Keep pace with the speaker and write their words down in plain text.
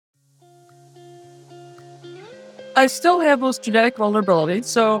I still have those genetic vulnerabilities.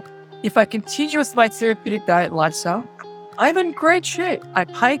 So if I continue with my therapeutic diet and lifestyle, I'm in great shape. I'm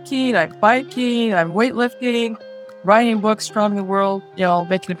hiking, I'm biking, I'm weightlifting, writing books, traveling the world,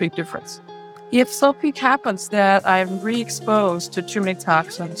 making a big difference. If something happens that I'm re-exposed to too many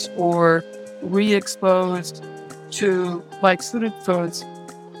toxins or re-exposed to my excluded foods,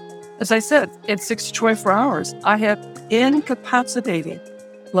 as I said, in 6 to 24 hours, I have incapacitating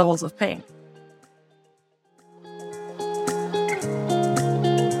levels of pain.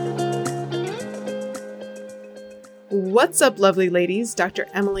 What's up, lovely ladies? Dr.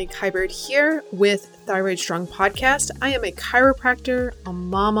 Emily Kiberd here with Thyroid Strong Podcast. I am a chiropractor, a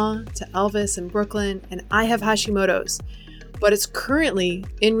mama to Elvis in Brooklyn, and I have Hashimoto's, but it's currently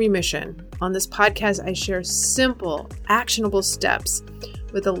in remission. On this podcast, I share simple, actionable steps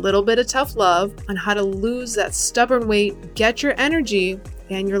with a little bit of tough love on how to lose that stubborn weight, get your energy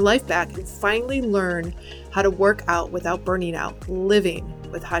and your life back, and finally learn how to work out without burning out, living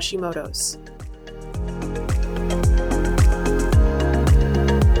with Hashimoto's.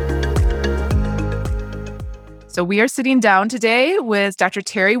 So we are sitting down today with Dr.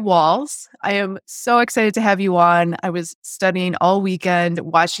 Terry Wahls. I am so excited to have you on. I was studying all weekend,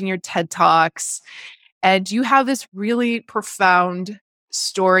 watching your TED Talks, and you have this really profound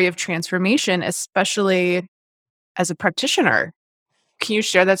story of transformation, especially as a practitioner. Can you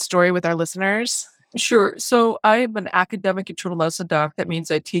share that story with our listeners? Sure. So I'm an academic internal medicine doc. That means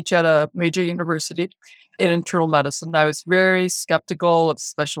I teach at a major university in internal medicine. I was very skeptical of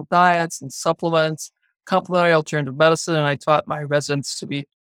special diets and supplements, complementary alternative medicine, and I taught my residents to be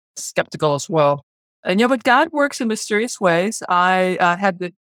skeptical as well. And but God works in mysterious ways. I had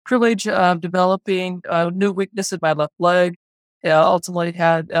the privilege of developing a new weakness in my left leg. Ultimately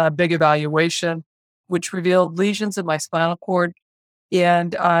had a big evaluation, which revealed lesions in my spinal cord.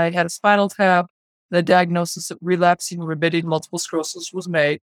 And I had a spinal tap. The diagnosis of relapsing remitting multiple sclerosis was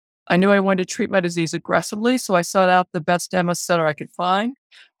made. I knew I wanted to treat my disease aggressively, so I sought out the best MS center I could find,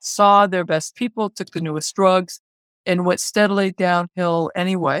 saw their best people, took the newest drugs, and went steadily downhill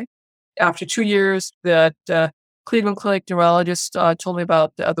anyway. After 2 years, that Cleveland Clinic neurologist told me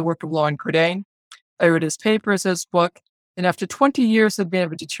about the work of Lauren Cordain. I read his papers, his book, and after 20 years of being a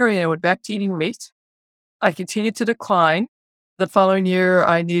vegetarian, I went back to eating meat. I continued to decline. The following year,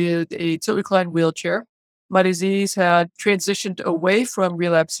 I needed a tilt-recline wheelchair. My disease had transitioned away from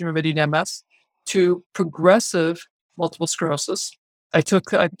relapsing remitting MS to progressive multiple sclerosis. I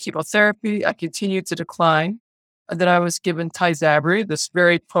took chemotherapy. I continued to decline. And then I was given Tysabri, this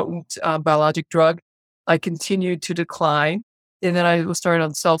very potent biologic drug. I continued to decline. And then I was started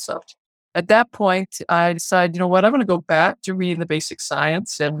on CellCept. At that point, I decided, you know what, I'm going to go back to reading the basic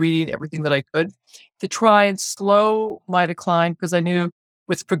science and reading everything that I could to try and slow my decline, because I knew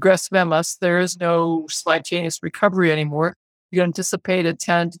with progressive MS, there is no spontaneous recovery anymore. You anticipate a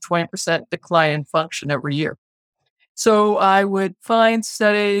 10 to 20% decline in function every year. So I would find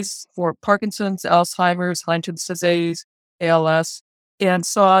studies for Parkinson's, Alzheimer's, Huntington's disease, ALS, and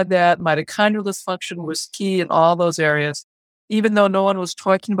saw that mitochondrial dysfunction was key in all those areas. Even though no one was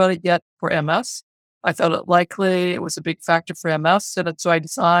talking about it yet for MS, I thought it likely it was a big factor for MS. And so I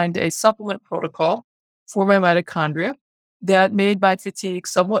designed a supplement protocol for my mitochondria that made my fatigue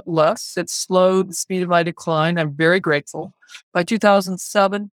somewhat less. It slowed the speed of my decline. I'm very grateful. By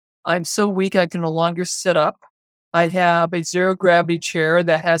 2007, I'm so weak I can no longer sit up. I have a zero gravity chair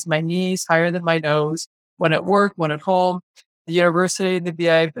that has my knees higher than my nose. When at work, when at home, the university and the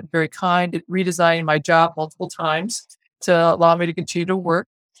VA have been very kind at redesigning my job multiple times to allow me to continue to work.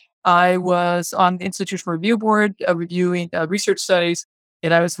 I was on the Institutional Review Board reviewing research studies,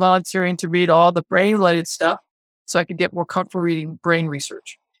 and I was volunteering to read all the brain-related stuff so I could get more comfortable reading brain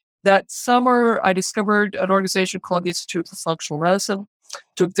research. That summer, I discovered an organization called the Institute for Functional Medicine,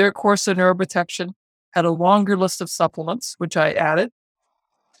 took their course in neuroprotection, had a longer list of supplements, which I added.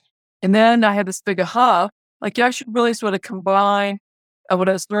 And then I had this big aha, like, I should really sort of combine what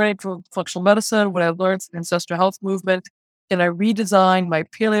I was learning from functional medicine, what I learned from the ancestral health movement, and I redesigned my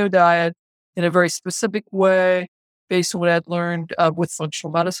paleo diet in a very specific way based on what I'd learned with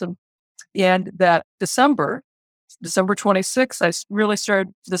functional medicine. And that December 26th, I really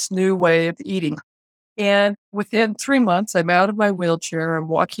started this new way of eating. And within 3 months, I'm out of my wheelchair. I'm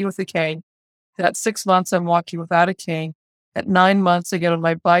walking with a cane. At 6 months, I'm walking without a cane. At 9 months, I get on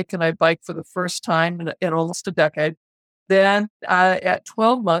my bike and I bike for the first time in almost a decade. Then at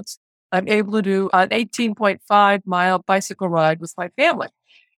 12 months, I'm able to do an 18.5-mile bicycle ride with my family.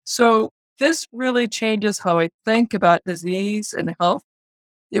 So this really changes how I think about disease and health.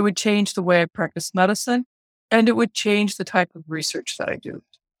 It would change the way I practice medicine, and it would change the type of research that I do.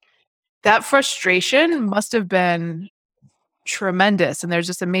 That frustration must have been tremendous. And there's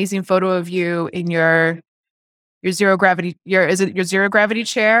this amazing photo of you in your zero gravity, is it your zero gravity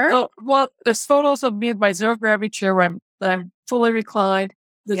chair? Oh, well, there's photos of me in my zero gravity chair where I'm fully reclined.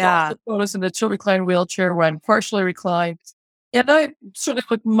 There's also photos in the tilt recline wheelchair where I'm partially reclined. And I sort of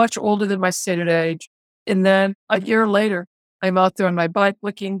look much older than my stated age. And then a year later, I'm out there on my bike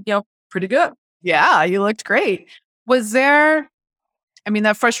looking, pretty good. Yeah, you looked great. Was there,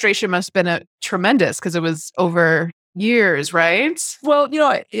 that frustration must have been tremendous because it was over years, right? Well,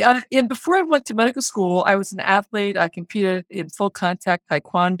 and before I went to medical school, I was an athlete. I competed in full contact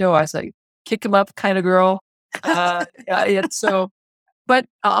taekwondo. I was like kick 'em up kind of girl. And so, but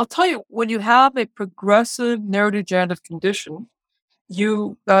I'll tell you, when you have a progressive neurodegenerative condition,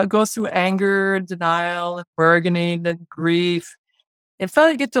 you go through anger and denial and bargaining and grief, and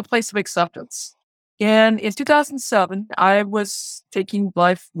finally get to a place of acceptance. And in 2007, I was taking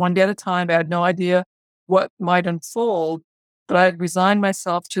life one day at a time. I had no idea what might unfold, but I had resigned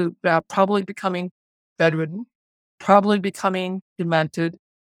myself to probably becoming bedridden, probably becoming demented.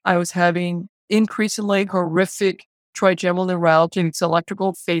 I was having increasingly horrific trigeminal neuralgia, these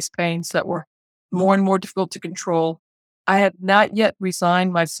electrical face pains that were more and more difficult to control. I had not yet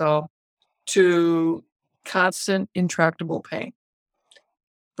resigned myself to constant, intractable pain.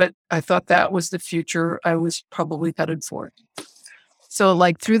 But I thought that was the future I was probably headed for. So,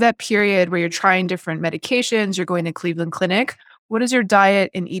 like through that period where you're trying different medications, you're going to Cleveland Clinic, what does your diet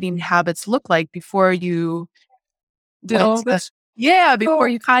and eating habits look like before you Did all this? before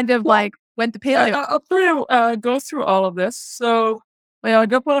you kind of like went to paleo? I'll go through all of this. So, I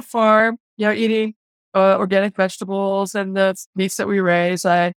grew up on a farm, eating organic vegetables and the meats that we raise.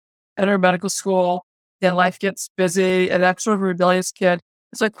 I entered medical school, then life gets busy, and I'm sort of a rebellious kid.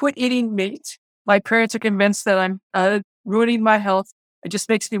 So I quit eating meat. My parents are convinced that I'm ruining my health. It just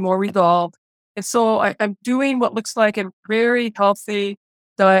makes me more resolved. And so I'm doing what looks like a very healthy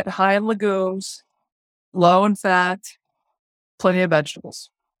diet, high in legumes, low in fat, plenty of vegetables.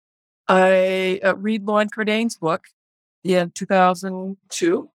 I read Lauren Cordain's book in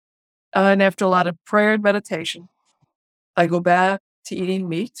 2002. And after a lot of prayer and meditation, I go back to eating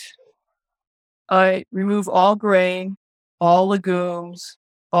meat. I remove all grain, all legumes,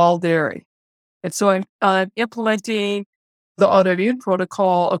 all dairy. And so I'm implementing the autoimmune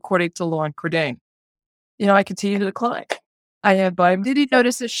protocol according to Lauren Cordain. I continue to decline. I had vitamin. Did you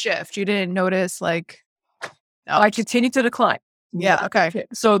notice a shift? You didn't notice I continue to decline. Yeah. Okay.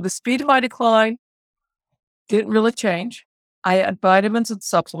 So the speed of my decline didn't really change. I had vitamins and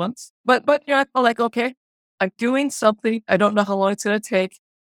supplements, but I felt like, okay, I'm doing something. I don't know how long it's going to take.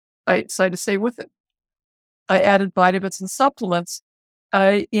 I decided to stay with it. I added vitamins and supplements.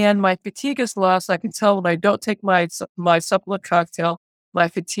 And my fatigue is less. I can tell when I don't take my supplement cocktail, my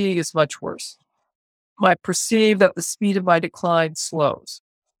fatigue is much worse. I perceive that the speed of my decline slows.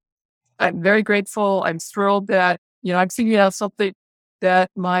 I'm very grateful. I'm thrilled that, I'm figuring out something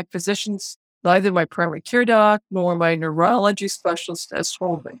that my physicians, neither my primary care doc nor my neurology specialist has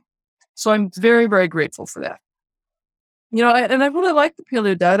told me. So I'm very, very grateful for that. And I really like the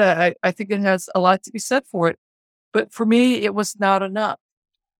paleo diet. I think it has a lot to be said for it. But for me, it was not enough.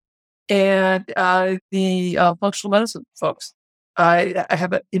 And the functional medicine folks, I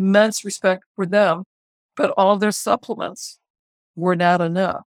have an immense respect for them, but all of their supplements were not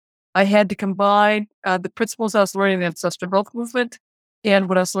enough. I had to combine the principles I was learning in the ancestral health movement and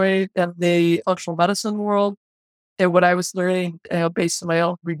what I was learning in the functional medicine world and what I was learning based on my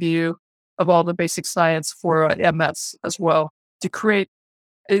own review of all the basic science for MS as well to create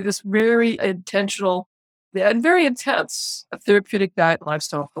this very intentional and very intense therapeutic diet and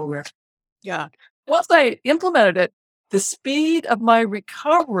lifestyle program. Yeah. Once I implemented it, the speed of my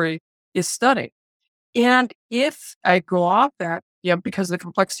recovery is stunning. And if I go off that, because of the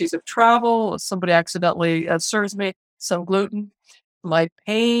complexities of travel, if somebody accidentally serves me some gluten, my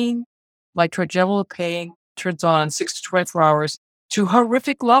pain, my trigeminal pain turns on 6 to 24 hours to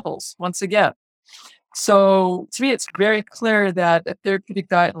horrific levels once again. So to me, it's very clear that a therapeutic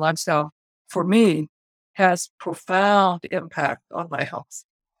diet and lifestyle for me has profound impact on my health.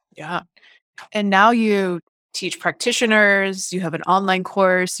 Yeah. And now you teach practitioners, you have an online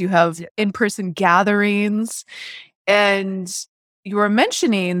course, you have in-person gatherings. And you were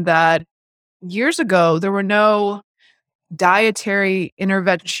mentioning that years ago, there were no dietary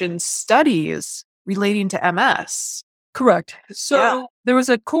intervention studies relating to MS. Correct. So there was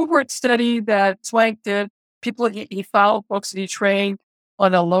a cohort study that Swank did. He followed folks that he trained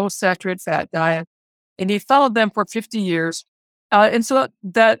on a low saturated fat diet, and he followed them for 50 years. And so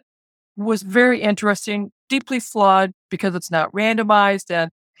that was very interesting, deeply flawed because it's not randomized and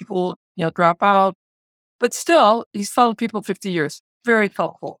people drop out. But still, he's followed people 50 years. Very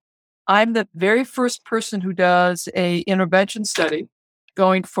helpful. I'm the very first person who does a intervention study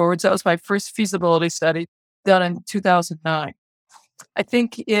going forward. So that was my first feasibility study done in 2009. I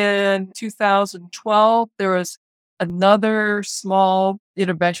think in 2012, there was another small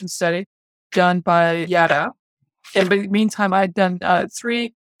intervention study done by Yada. And in the meantime, I'd done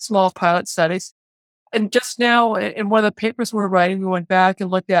 3 small pilot studies. And just now, in one of the papers we're writing, we went back and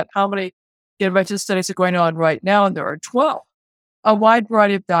looked at how many intervention studies are going on right now, and there are 12. A wide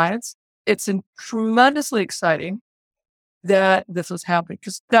variety of diets. It's tremendously exciting that this was happening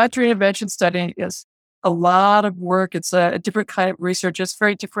because dietary intervention studying is a lot of work. It's a different kind of research. It's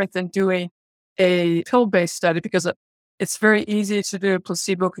very different than doing a pill-based study because it's very easy to do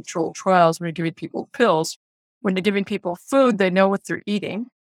placebo-controlled trials when you're giving people pills. When you're giving people food, they know what they're eating.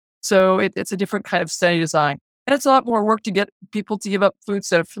 So it's a different kind of study design. And it's a lot more work to get people to give up foods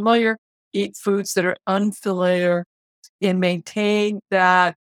that are familiar, eat foods that are unfamiliar, and maintain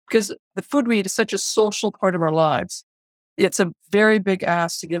that because the food we eat is such a social part of our lives. It's a very big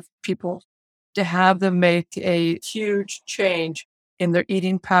ask to give people to have them make a huge change in their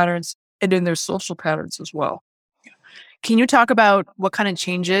eating patterns and in their social patterns as well. Can you talk about what kind of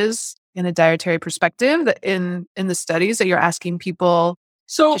changes in a dietary perspective that in the studies that you're asking people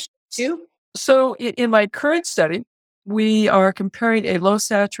So, to do? so in my current study, we are comparing a low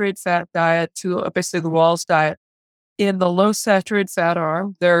saturated fat diet to basically the Wahls diet. In the low saturated fat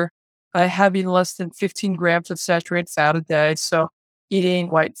arm, they're having less than 15 grams of saturated fat a day. So eating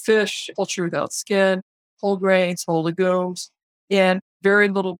white fish, poultry without skin, whole grains, whole legumes, and very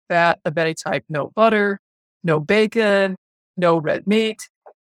little fat of any type. No butter, no bacon, no red meat.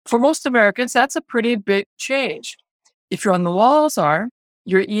 For most Americans, that's a pretty big change. If you're on the Wahls arm,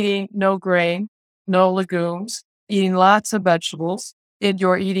 you're eating no grain, no legumes, eating lots of vegetables, and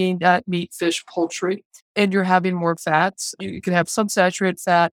you're eating meat, fish, poultry, and you're having more fats. You can have some saturated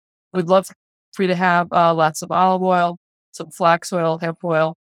fat. We'd love for you to have lots of olive oil, some flax oil, hemp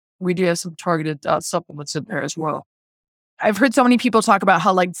oil. We do have some targeted supplements in there as well. I've heard so many people talk about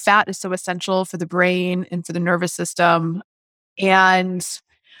how like fat is so essential for the brain and for the nervous system. And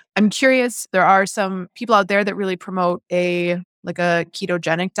I'm curious, there are some people out there that really promote a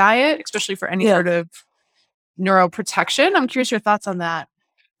ketogenic diet, especially for any sort of neuroprotection. I'm curious your thoughts on that.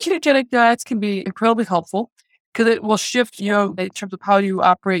 Ketogenic diets can be incredibly helpful because it will shift, in terms of how you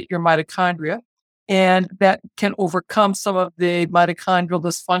operate your mitochondria. And that can overcome some of the mitochondrial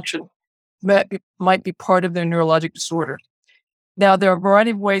dysfunction that might be part of their neurologic disorder. Now, there are a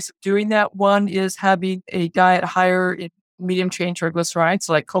variety of ways of doing that. One is having a diet higher in medium chain triglycerides,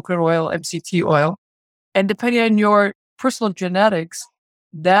 like coconut oil, MCT oil. And depending on your personal genetics,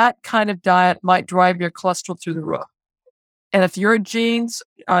 that kind of diet might drive your cholesterol through the roof. And if your genes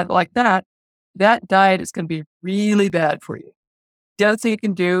are like that, that diet is going to be really bad for you. The other thing you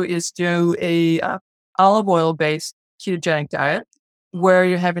can do is do a olive oil-based ketogenic diet where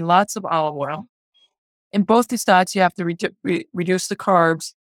you're having lots of olive oil. In both these diets, you have to reduce the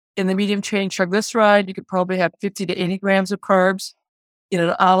carbs. In the medium chain triglyceride, you could probably have 50 to 80 grams of carbs. In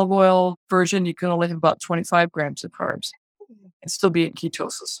an olive oil version, you can only have about 25 grams of carbs and still be in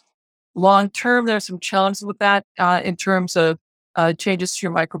ketosis. Long term, there are some challenges with that in terms of changes to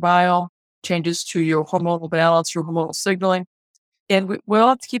your microbiome, changes to your hormonal balance, your hormonal signaling. And we'll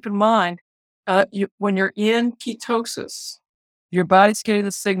have to keep in mind, when you're in ketosis, your body's getting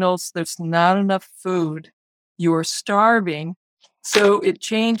the signals there's not enough food, you are starving, so it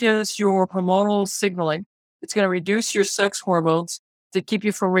changes your hormonal signaling. It's going to reduce your sex hormones to keep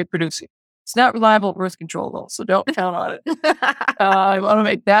you from reproducing. It's not reliable birth control, though, so don't count on it. I want to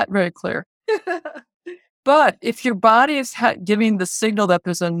make that very clear. But if your body is giving the signal that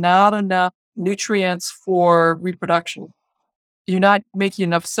there's not enough nutrients for reproduction, you're not making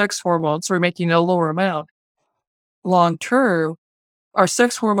enough sex hormones, or making a lower amount. Long term, our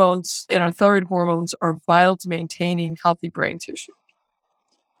sex hormones and our thyroid hormones are vital to maintaining healthy brain tissue.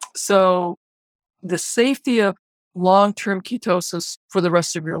 So the safety of long-term ketosis for the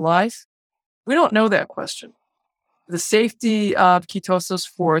rest of your life, we don't know that question. The safety of ketosis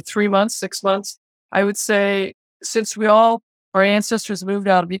for 3 months, 6 months, I would say, since our ancestors moved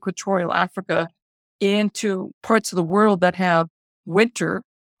out of equatorial Africa into parts of the world that have winter,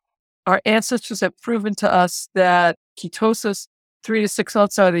 our ancestors have proven to us that ketosis 3 to 6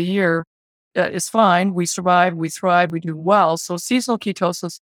 months out of the year is fine. We survive, we thrive, we do well. So seasonal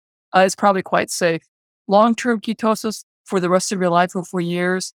ketosis is probably quite safe. Long-term ketosis for the rest of your life or for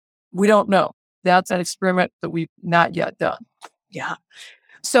years, we don't know. That's an experiment that we've not yet done. Yeah.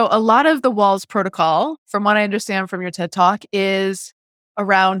 So a lot of the Wahls protocol, from what I understand from your TED Talk, is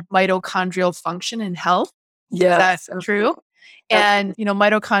around mitochondrial function and health. Yes. Is that true? And,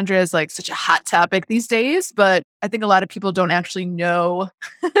 mitochondria is like such a hot topic these days, but I think a lot of people don't actually know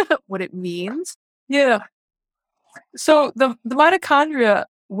what it means. Yeah. So the mitochondria,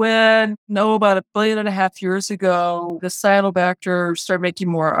 when about 1.5 billion years ago, the cyanobacter started making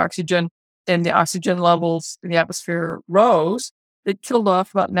more oxygen and the oxygen levels in the atmosphere rose. It killed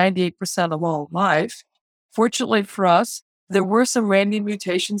off about 98% of all life. Fortunately for us, there were some random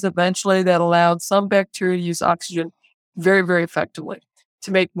mutations eventually that allowed some bacteria to use oxygen very, very effectively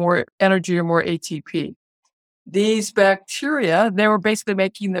to make more energy or more ATP. These bacteria, they were basically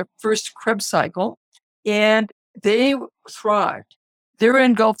making their first Krebs cycle, and they thrived. They were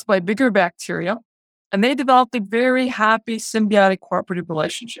engulfed by bigger bacteria, and they developed a very happy symbiotic cooperative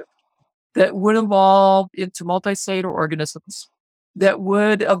relationship that would evolve into multicellular organisms, that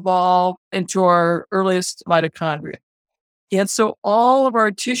would evolve into our earliest mitochondria. And so all of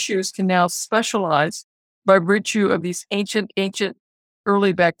our tissues can now specialize by virtue of these ancient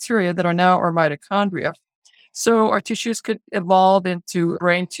early bacteria that are now our mitochondria. So our tissues could evolve into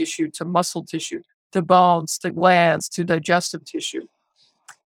brain tissue, to muscle tissue, to bones, to glands, to digestive tissue.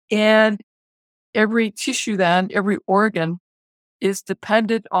 And every tissue then, every organ is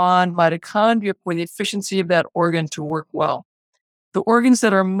dependent on mitochondria for the efficiency of that organ to work well. The organs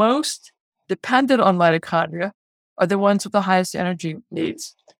that are most dependent on mitochondria are the ones with the highest energy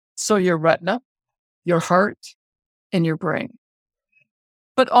needs. So your retina, your heart, and your brain.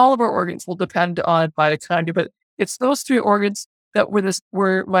 But all of our organs will depend on mitochondria, but it's those three organs that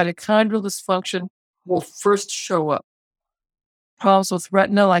where mitochondrial dysfunction will first show up. Problems with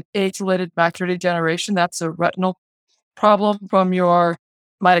retina, like age-related macular degeneration, that's a retinal problem from your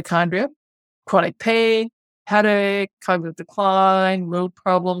mitochondria. Chronic pain, headache, cognitive decline, mood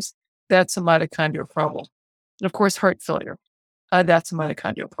problems, that's a mitochondrial problem. And of course, heart failure, that's a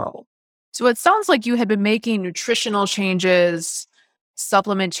mitochondrial problem. So it sounds like you had been making nutritional changes,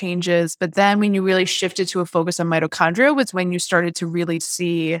 supplement changes, but then when you really shifted to a focus on mitochondria was when you started to really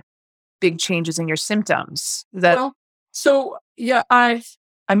see big changes in your symptoms. I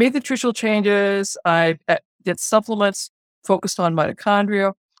made the nutritional changes. I did supplements focused on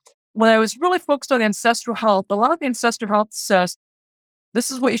mitochondria. When I was really focused on ancestral health, a lot of the ancestral health says,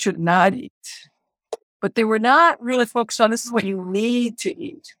 this is what you should not eat. But they were not really focused on, this is what you need to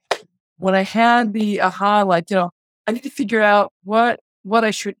eat. When I had the aha, I need to figure out what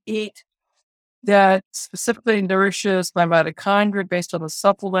I should eat that specifically nourishes my mitochondria based on the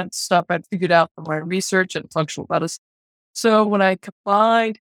supplement stuff I'd figured out from my research and functional medicine. So when I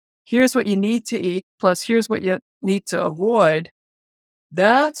combined, here's what you need to eat, plus here's what you need to avoid,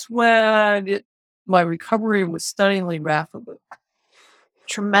 that's when my recovery was stunningly rapid.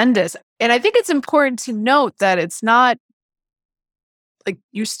 Tremendous. And I think it's important to note that it's not like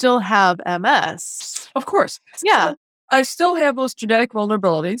you still have MS. Of course. Yeah. I still have those genetic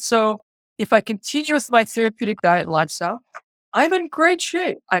vulnerabilities. So if I continue with my therapeutic diet and lifestyle, I'm in great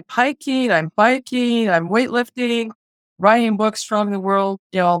shape. I'm hiking, I'm biking, I'm weightlifting, writing books, traveling the world,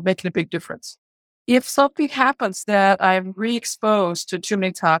 making a big difference. If something happens that I'm re-exposed to too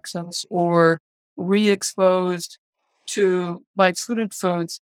many toxins or re-exposed to my excluded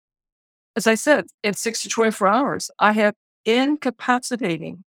foods, as I said, in 6 to 24 hours, I have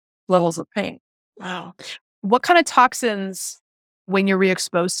incapacitating levels of pain. Wow. What kind of toxins when you're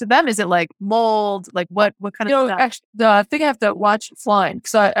re-exposed to them? Is it like mold? Like what kind of stuff? Actually, I think I have to watch flying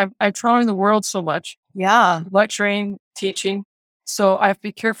because I'm traveling the world so much. Yeah. Lecturing, teaching. So I have to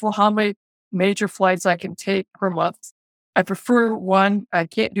be careful how many major flights I can take per month. I prefer one. I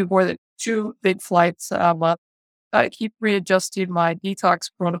can't do more than 2 big flights a month. I keep readjusting my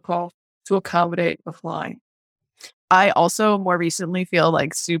detox protocol to accommodate the flying. I also more recently feel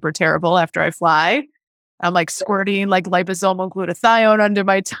like super terrible after I fly. I'm like squirting like liposomal glutathione under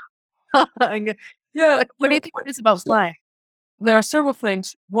my tongue. Yeah. What do you think it is about flying? There are several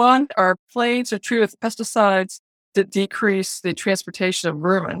things. One, our planes are treated with pesticides that decrease the transportation of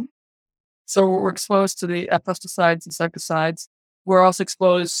vermin. So we're exposed to the pesticides, insecticides. We're also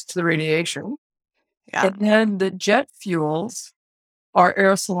exposed to the radiation. Yeah. And then the jet fuels are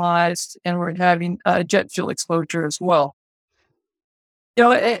aerosolized, and we're having jet fuel exposure as well.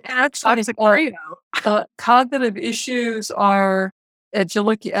 It actually, cognitive issues are, if you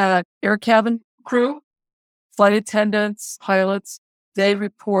look at air cabin crew, flight attendants, pilots, they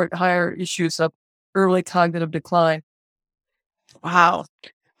report higher issues of early cognitive decline. Wow.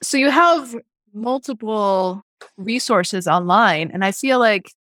 So you have multiple resources online, and I feel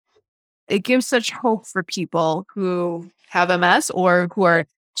like it gives such hope for people who have MS or who are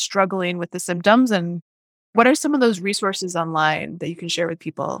struggling with the symptoms and What are some of those resources online that you can share with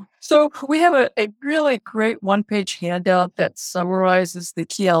people? So we have a really great one-page handout that summarizes the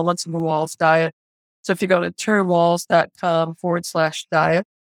key elements of the Walls diet. So if you go to terrywalls.com/diet,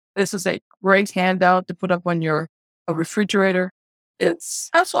 this is a great handout to put up on your refrigerator. It's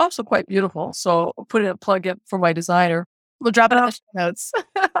also quite beautiful. So I'll put in a plug-in for my designer. We'll drop it in the show notes.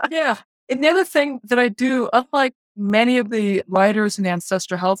 Yeah. And the other thing that I do, unlike many of the writers in the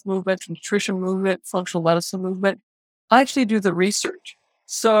ancestral health movement, nutrition movement, functional medicine movement, I actually do the research.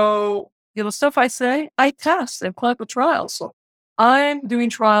 So, stuff I say, I test in clinical trials. So I'm doing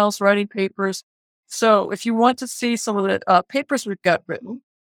trials, writing papers. So if you want to see some of the papers we've got written,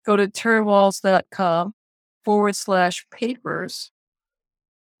 go to terrywalls.com/papers.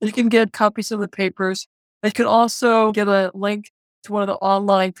 You can get copies of the papers. You can also get a link to one of the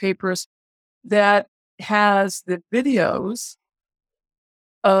online papers that has the videos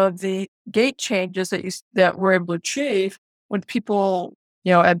of the gait changes that we're able to achieve when people,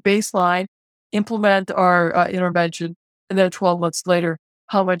 at baseline implement our intervention, and then 12 months later,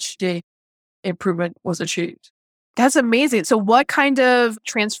 how much gait improvement was achieved. That's amazing. So what kind of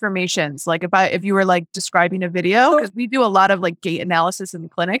transformations, like if you were like describing a video, because we do a lot of like gait analysis in the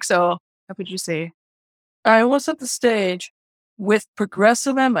clinic. So what would you say? I will set the stage with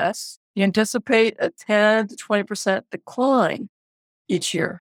progressive MS. You anticipate a 10 to 20% decline each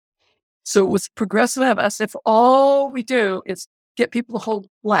year. So with progressive MS, if all we do is get people to hold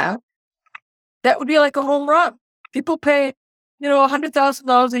flat, that would be like a home run. People pay,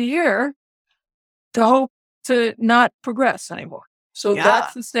 $100,000 a year to hope to not progress anymore. So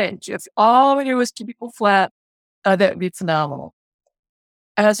that's the stage. If all we do is keep people flat, that would be phenomenal.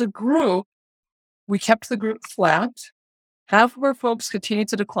 As a group, we kept the group flat. Half of our folks continued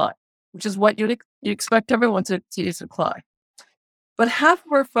to decline, which is what you expect everyone to continue to decline. But half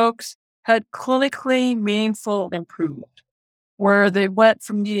of our folks had clinically meaningful improvement, where they went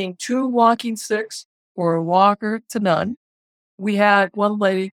from needing 2 walking sticks or a walker to none. We had one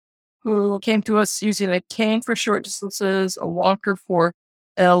lady who came to us using a cane for short distances, a walker for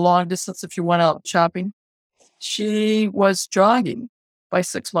a long distance if you went out shopping. She was jogging by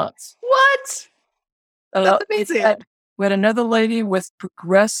 6 months. What? That's amazing. We had another lady with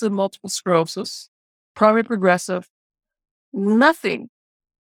progressive multiple sclerosis, primary progressive. Nothing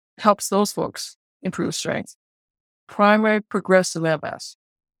helps those folks improve strength. Primary progressive MS.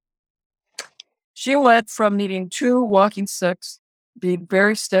 She went from needing 2 walking sticks, being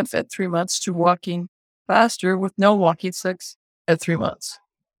very stiff at 3 months, to walking faster with no walking sticks at 3 months.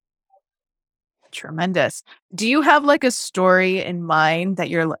 Tremendous. Do you have like a story in mind that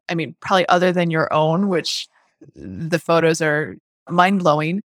probably other than your own, which the photos are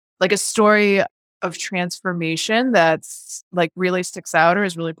mind-blowing, like a story of transformation that's like really sticks out or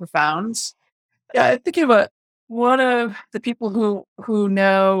is really profound? Yeah, I'm thinking about one of the people who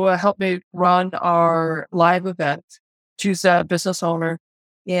now helped me run our live event. She's a business owner,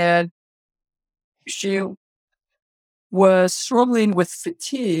 and she was struggling with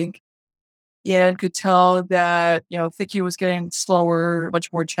fatigue and could tell that, thinking was getting slower,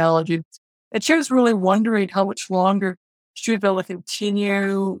 much more challenging. And she was really wondering how much longer she would be able to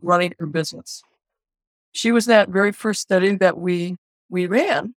continue running her business. She was that very first study that we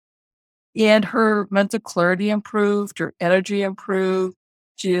ran, and her mental clarity improved, her energy improved.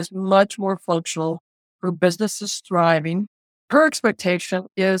 She is much more functional. Her business is thriving. Her expectation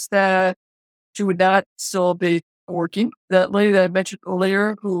is that she would not still be working. That lady that I mentioned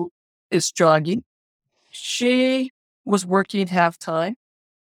earlier who is jogging, she was working half-time,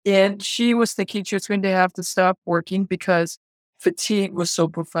 and she was thinking she was going to have to stop working because fatigue was so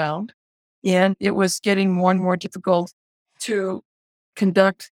profound. And it was getting more and more difficult to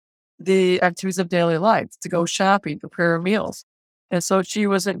conduct the activities of daily life, to go shopping, prepare meals. And so she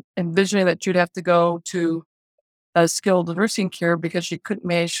was envisioning that she'd have to go to a skilled nursing care because she couldn't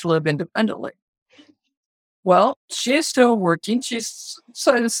manage to live independently. Well, she is still working. She's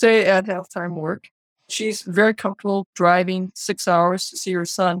decided to stay at half-time work. She's very comfortable driving 6 hours to see her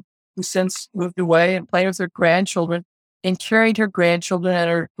son, who since moved away, and playing with her grandchildren and carrying her grandchildren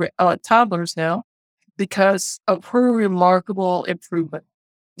and her toddlers now because of her remarkable improvement.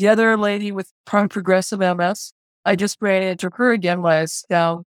 The other lady with primary progressive MS, I just ran into her again when I was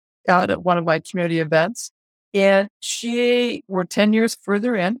down out at one of my community events, and we're 10 years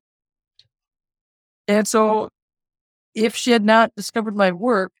further in. And so if she had not discovered my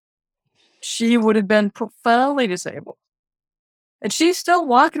work, she would have been profoundly disabled. And she's still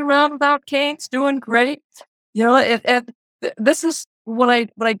walking around without canes, doing great. And this is when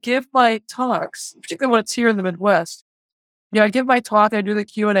I give my talks, particularly when it's here in the Midwest. I give my talk, I do the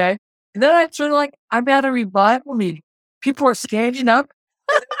Q&A. And then I sort of like, I'm at a revival meeting. People are standing up.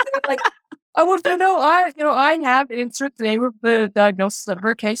 They're like, I want to know, I have insert the name of the diagnosis of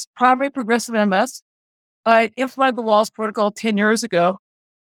her case, primary progressive MS. I implemented the Walls protocol 10 years ago,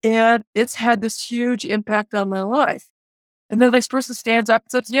 and it's had this huge impact on my life. And then this person stands up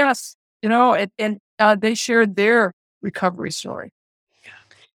and says, yes, and they shared their recovery story.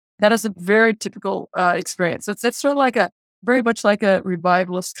 That is a very typical experience. It's sort of like very much like a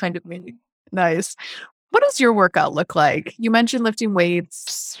revivalist kind of meeting. Nice. What does your workout look like? You mentioned lifting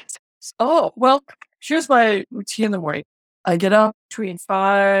weights. Oh, well, here's my routine in the morning. I get up between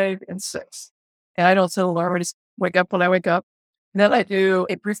 5 and 6. And I don't set an alarm. I just wake up when I wake up. And then I do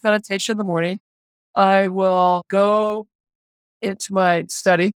a brief meditation in the morning. I will go into my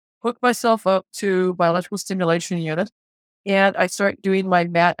study, hook myself up to my electrical stimulation unit, and I start doing my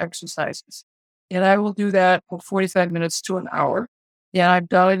mat exercises. And I will do that for 45 minutes to an hour. And I'm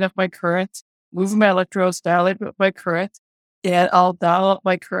dialing up my current, moving my electrodes, dialing up my current, and I'll dial up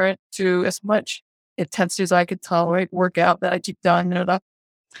my current to as much intensity as I can tolerate, workout that I keep dialing it up.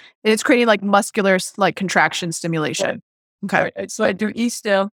 And it's creating like muscular like contraction stimulation. Okay. Right. So I do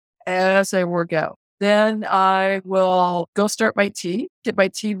E-stim as I work out. Then I will go start my tea, get my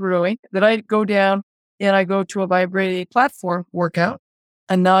tea brewing. Then I go down and I go to a vibrating platform workout.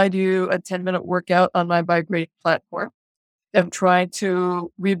 And now I do a 10-minute workout on my vibrating platform. I'm trying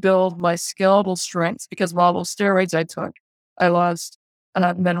to rebuild my skeletal strength because of all those steroids I took. I lost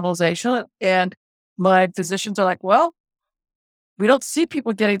mineralization. And my physicians are like, well, we don't see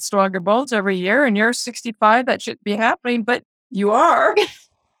people getting stronger bones every year, and you're 65. That shouldn't be happening, but you are.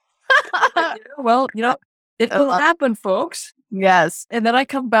 Well, it will happen, folks. Yes. And then I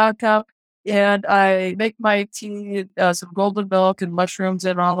come back up and I make my tea, some golden milk and mushrooms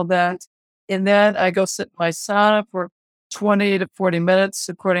and all of that. And then I go sit in my sauna for 20 to 40 minutes,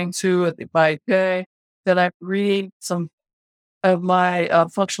 according to my day. Then I read some of my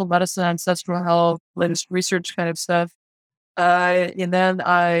functional medicine, ancestral health, latest research kind of stuff. And then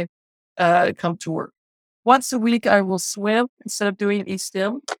I come to work. Once a week, I will swim instead of doing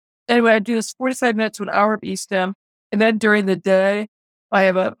E-stim. Anyway, I do this 45 minutes to an hour of E-stim. And then during the day, I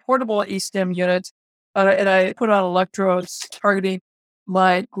have a portable E-stim unit, and I put on electrodes targeting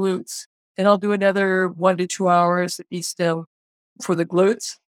my glutes. And I'll do another 1 to 2 hours of E-stim for the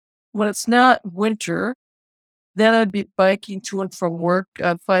glutes. When it's not winter, then I'd be biking to and from work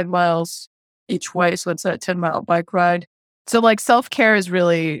 5 miles each way. So it's a 10-mile bike ride. So like self-care is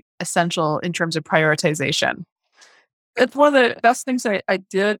really essential in terms of prioritization. It's one of the best things I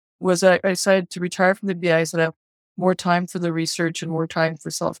did was I decided to retire from the VA so I have more time for the research and more time for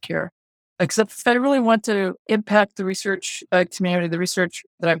self-care. Except if I really want to impact the research community, the research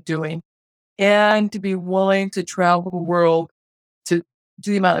that I'm doing, and to be willing to travel the world to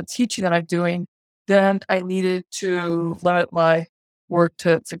do the amount of teaching that I'm doing, then I needed to limit my work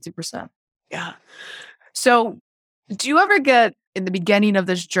to 60%. Yeah. So do you ever get in the beginning of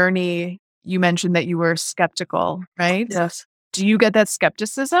this journey, you mentioned that you were skeptical, right? Yes. Do you get that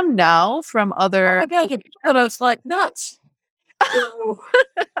skepticism now from other? I was like nuts.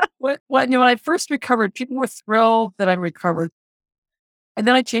 When I first recovered, people were thrilled that I recovered. And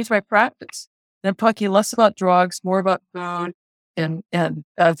then I changed my practice. And I'm talking less about drugs, more about food and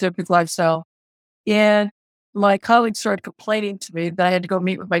therapeutic lifestyle. And my colleagues started complaining to me that I had to go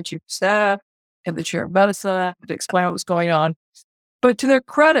meet with my chief of staff and the chair of medicine to explain what was going on. But to their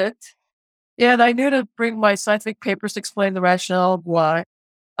credit, and I knew to bring my scientific papers to explain the rationale of why.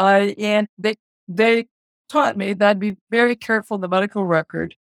 And they taught me that I'd be very careful in the medical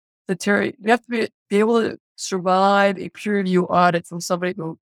record. You have to be able to survive a peer review audit from somebody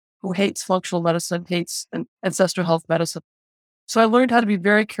who hates functional medicine, hates ancestral health medicine. So I learned how to be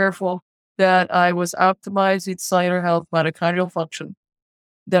very careful that I was optimizing cellular health, mitochondrial function,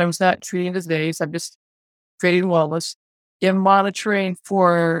 that I was not treating disease. I'm just creating wellness and monitoring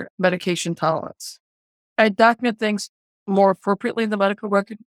for medication tolerance. I document things more appropriately in the medical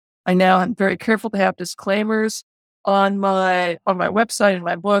record. I now am very careful to have disclaimers on my website, in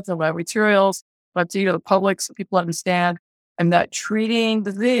my book, on my materials, but to the public so people understand I'm not treating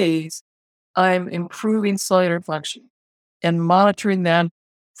disease. I'm improving cellular function and monitoring them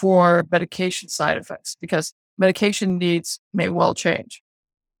for medication side effects because medication needs may well change.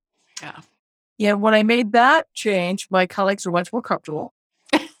 Yeah. Yeah, when I made that change, my colleagues were much more comfortable.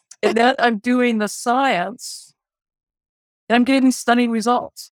 And then I'm doing the science and I'm getting stunning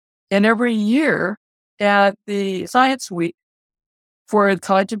results. And every year at the Science Week for the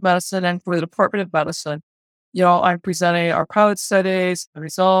College of Medicine and for the Department of Medicine, I'm presenting our pilot studies, the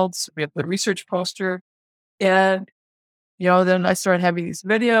results. We have the research poster. And, Then I started having these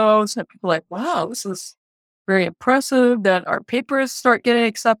videos and people were like, wow, this is very impressive. Then our papers start getting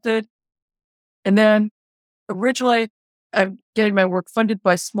accepted. And then originally I'm getting my work funded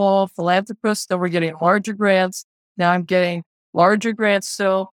by small philanthropists. Then we're getting larger grants. Now I'm getting larger grants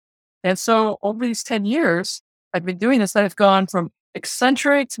still. And so over these 10 years, I've been doing this. I've gone from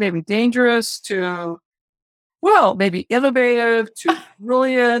eccentric to maybe dangerous to, well, maybe innovative to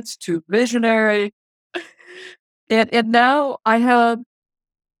brilliant to visionary. And now I have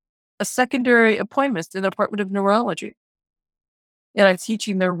a secondary appointment in the Department of Neurology. And I'm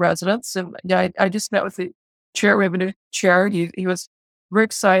teaching their residents. And I just met with the chair, revenue chair. He was very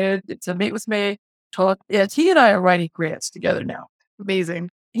excited to meet with me, talk. And he and I are writing grants together now. Amazing.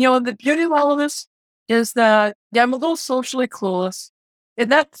 The beauty of all of this is that, I'm a little socially clueless.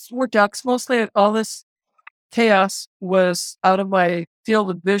 And that's worked out 'cause mostly all this chaos was out of my field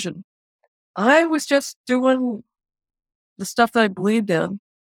of vision. I was just doing the stuff that I believed in,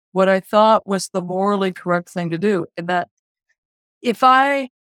 what I thought was the morally correct thing to do. And that if I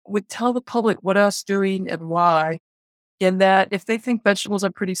would tell the public what I was doing and why, and that if they think vegetables are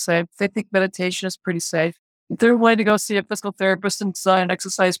pretty safe, if they think meditation is pretty safe, if they're willing to go see a physical therapist and design an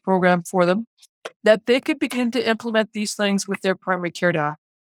exercise program for them, that they could begin to implement these things with their primary care doc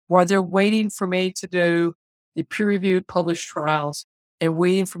while they're waiting for me to do the peer-reviewed published trials and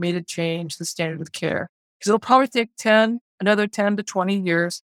waiting for me to change the standard of care. Because it'll probably take another 10 to 20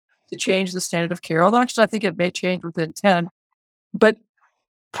 years to change the standard of care. Although actually I think it may change within 10. But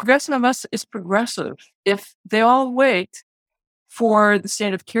progressive MS is progressive. If they all wait for the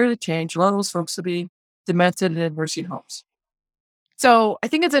standard of care to change, a lot of those folks will be demented in nursing homes. So I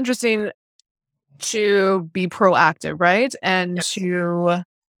think it's interesting to be proactive, right? And Yes. to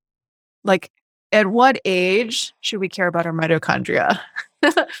at what age should we care about our mitochondria?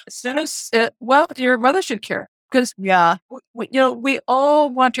 As soon as, your mother should care because Yeah. we all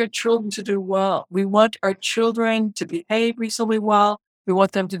want our children to do well. We want our children to behave reasonably well. We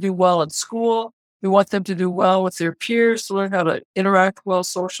want them to do well in school. We want them to do well with their peers, to learn how to interact well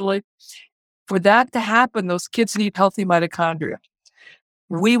socially. For that to happen, those kids need healthy mitochondria.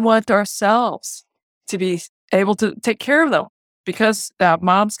 We want ourselves to be able to take care of them because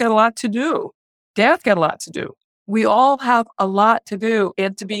mom's got a lot to do. Dad's got a lot to do. We all have a lot to do,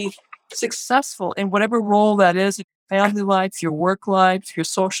 and to be successful in whatever role that is, your family life, your work life, your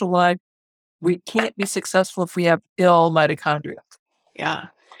social life, we can't be successful if we have ill mitochondria. Yeah.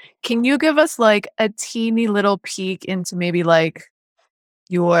 Can you give us a teeny little peek into maybe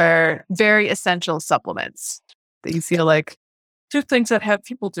your very essential supplements that you feel like? Two things that have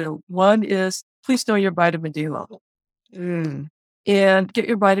people do. One is please know your vitamin D level and get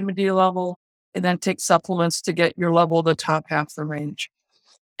your vitamin D level, and then take supplements to get your level in the top half of the range.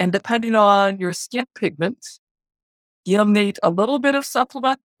 And depending on your skin pigments, you'll need a little bit of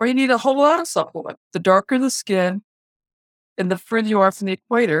supplement or you need a whole lot of supplement. The darker the skin and the further you are from the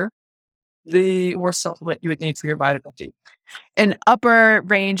equator, the more supplement you would need for your vitamin D. An upper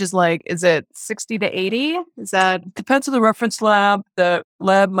range is is it 60 to 80? Is that? Depends on the reference lab. The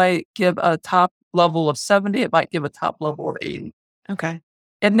lab might give a top level of 70. It might give a top level of 80. Okay.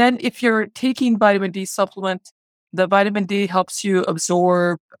 And then if you're taking vitamin D supplement, the vitamin D helps you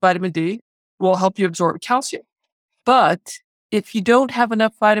absorb vitamin D, will help you absorb calcium. But if you don't have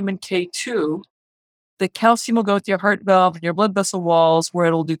enough vitamin K2, the calcium will go to your heart valve and your blood vessel walls where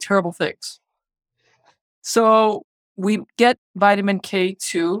it'll do terrible things. So we get vitamin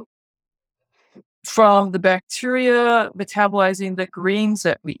K2 from the bacteria metabolizing the greens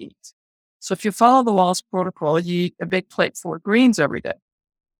that we eat. So if you follow the Wallace protocol, you eat a big plate full of greens every day.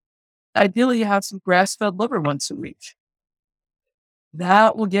 Ideally, you have some grass-fed liver once a week.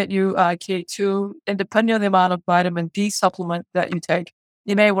 That will get you K2. And depending on the amount of vitamin D supplement that you take,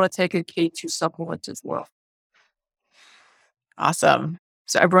 you may want to take a K2 supplement as well. Awesome.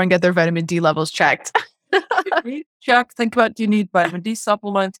 So everyone get their vitamin D levels checked. Check, think about, do you need vitamin D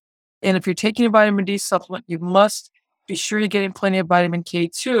supplement? And if you're taking a vitamin D supplement, you must be sure you're getting plenty of vitamin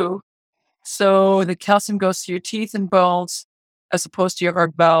K2. So the calcium goes to your teeth and bones as opposed to your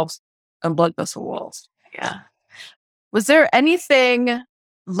heart valves and blood vessel walls. Yeah. Was there anything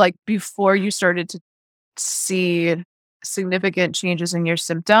before you started to see significant changes in your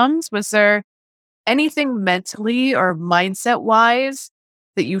symptoms? Was there anything mentally or mindset wise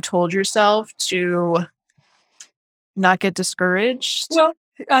that you told yourself to not get discouraged? Well,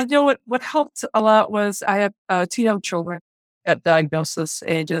 I know what helped a lot was I have 2 young children at diagnosis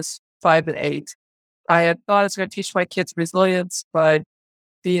ages 5 and 8. I had thought I was going to teach my kids resilience by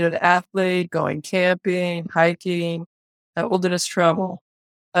being an athlete, going camping, hiking, wilderness travel.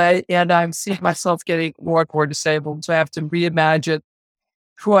 And I'm seeing myself getting more and more disabled. So I have to reimagine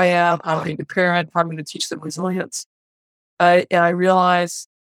who I am, how I'm going to parent, how I'm going to teach them resilience. And I realize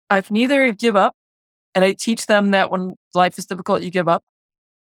I can either give up and I teach them that when life is difficult, you give up,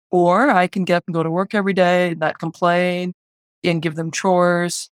 or I can get up and go to work every day and not complain and give them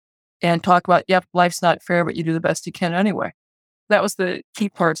chores and talk about, yep, life's not fair, but you do the best you can anyway. That was the key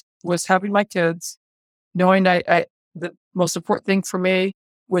part, was having my kids, knowing the most important thing for me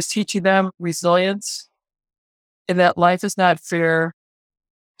was teaching them resilience and that life is not fair.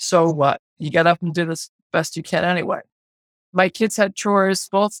 So what? You get up and do the best you can anyway. My kids had chores,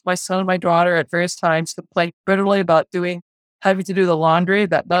 both my son and my daughter at various times, complained bitterly about having to do the laundry,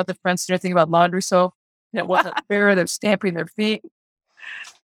 that none of the friends knew anything about laundry soap. And it wasn't fair. They're stamping their feet.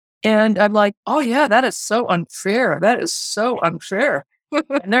 And I'm like, oh yeah, that is so unfair. That is so unfair.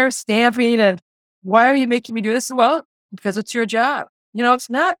 And they're stamping and why are you making me do this? Well, because it's your job. It's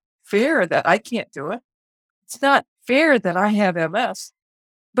not fair that I can't do it. It's not fair that I have MS,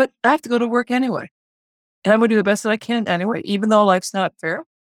 but I have to go to work anyway. And I'm going to do the best that I can anyway, even though life's not fair.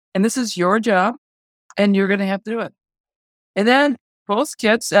 And this is your job and you're going to have to do it. And then both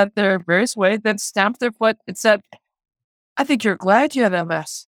kids at their various ways then stamped their foot and said, I think you're glad you have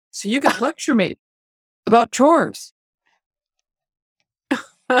MS. So you can lecture me about chores.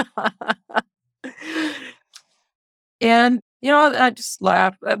 And, I just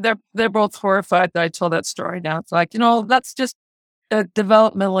laugh. They're both horrified that I told that story now. It's like, that's just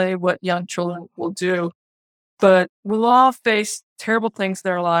developmentally what young children will do. But we'll all face terrible things in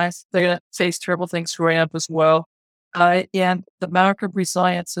their lives. They're going to face terrible things growing up as well. And the mark of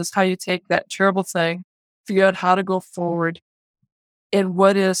resilience is how you take that terrible thing, figure out how to go forward, and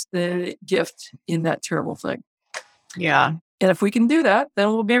what is the gift in that terrible thing. Yeah. And if we can do that, then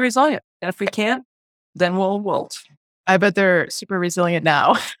we'll be resilient. And if we can't, then we'll wilt. I bet they're super resilient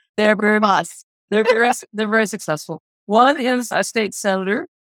now. They're very successful. One is a state senator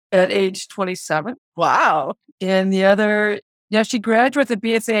at age 27. Wow. And the other, she graduated with a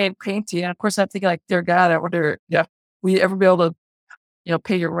BSA in painting. And of course, I'm thinking like, dear God, I wonder, will you ever be able to,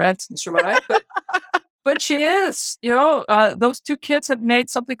 pay your rent and survive? But she is, those two kids have made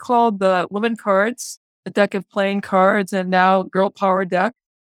something called the Women Cards, a deck of playing cards, and now Girl Power deck.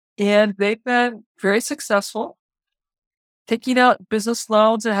 And they've been very successful, taking out business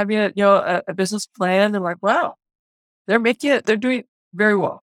loans and having a business plan. And like, wow, they're making it. They're doing very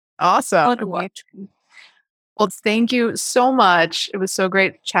well. Awesome. Well, thank you so much. It was so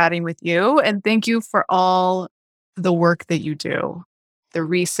great chatting with you. And thank you for all the work that you do, the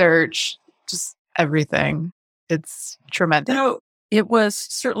research, just everything. It's tremendous. It was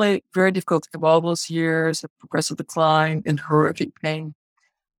certainly very difficult to have all those years of progressive decline and horrific pain.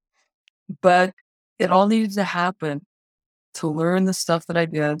 But it all needed to happen to learn the stuff that I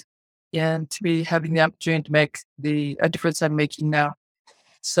did and to be having the opportunity to make a difference I'm making now.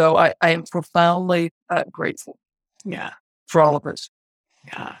 So I am profoundly grateful. Yeah. For all of us.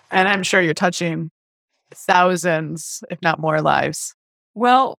 Yeah. And I'm sure you're touching thousands, if not more, lives.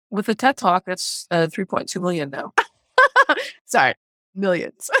 Well, with the TED Talk, that's 3.2 million now. Sorry,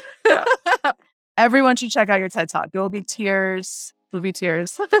 millions. Yeah. Everyone should check out your TED Talk. There will be tears. There'll be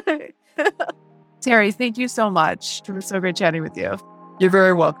tears. Terry, thank you so much. It was so great chatting with you. You're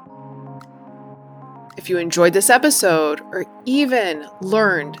very welcome. If you enjoyed this episode or even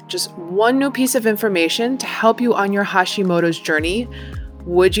learned just one new piece of information to help you on your Hashimoto's journey,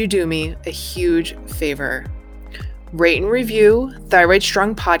 would you do me a huge favor? Rate and review Thyroid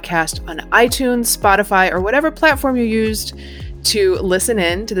Strong Podcast on iTunes, Spotify, or whatever platform you used to listen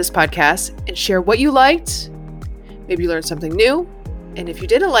in to this podcast, and share what you liked. Maybe you learned something new. And if you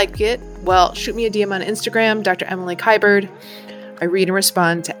didn't like it, well, shoot me a DM on Instagram, Dr. Emily Kiberd. I read and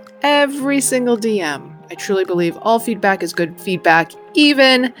respond to every single DM. I truly believe all feedback is good feedback,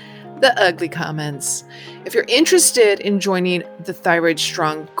 even the ugly comments. If you're interested in joining the Thyroid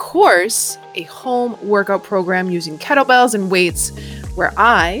Strong course, a home workout program using kettlebells and weights where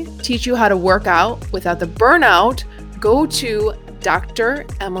I teach you how to work out without the burnout, go to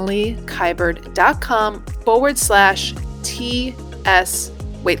dremilykiberd.com/TS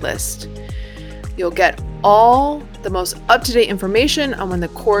waitlist. You'll get all the most up-to-date information on when the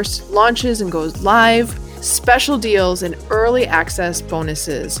course launches and goes live, special deals, and early access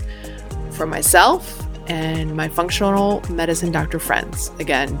bonuses for myself and my functional medicine doctor friends.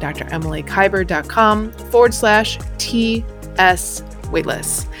 Again, dremilykiberd.com/TS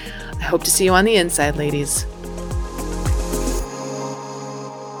waitlist. I hope to see you on the inside, ladies.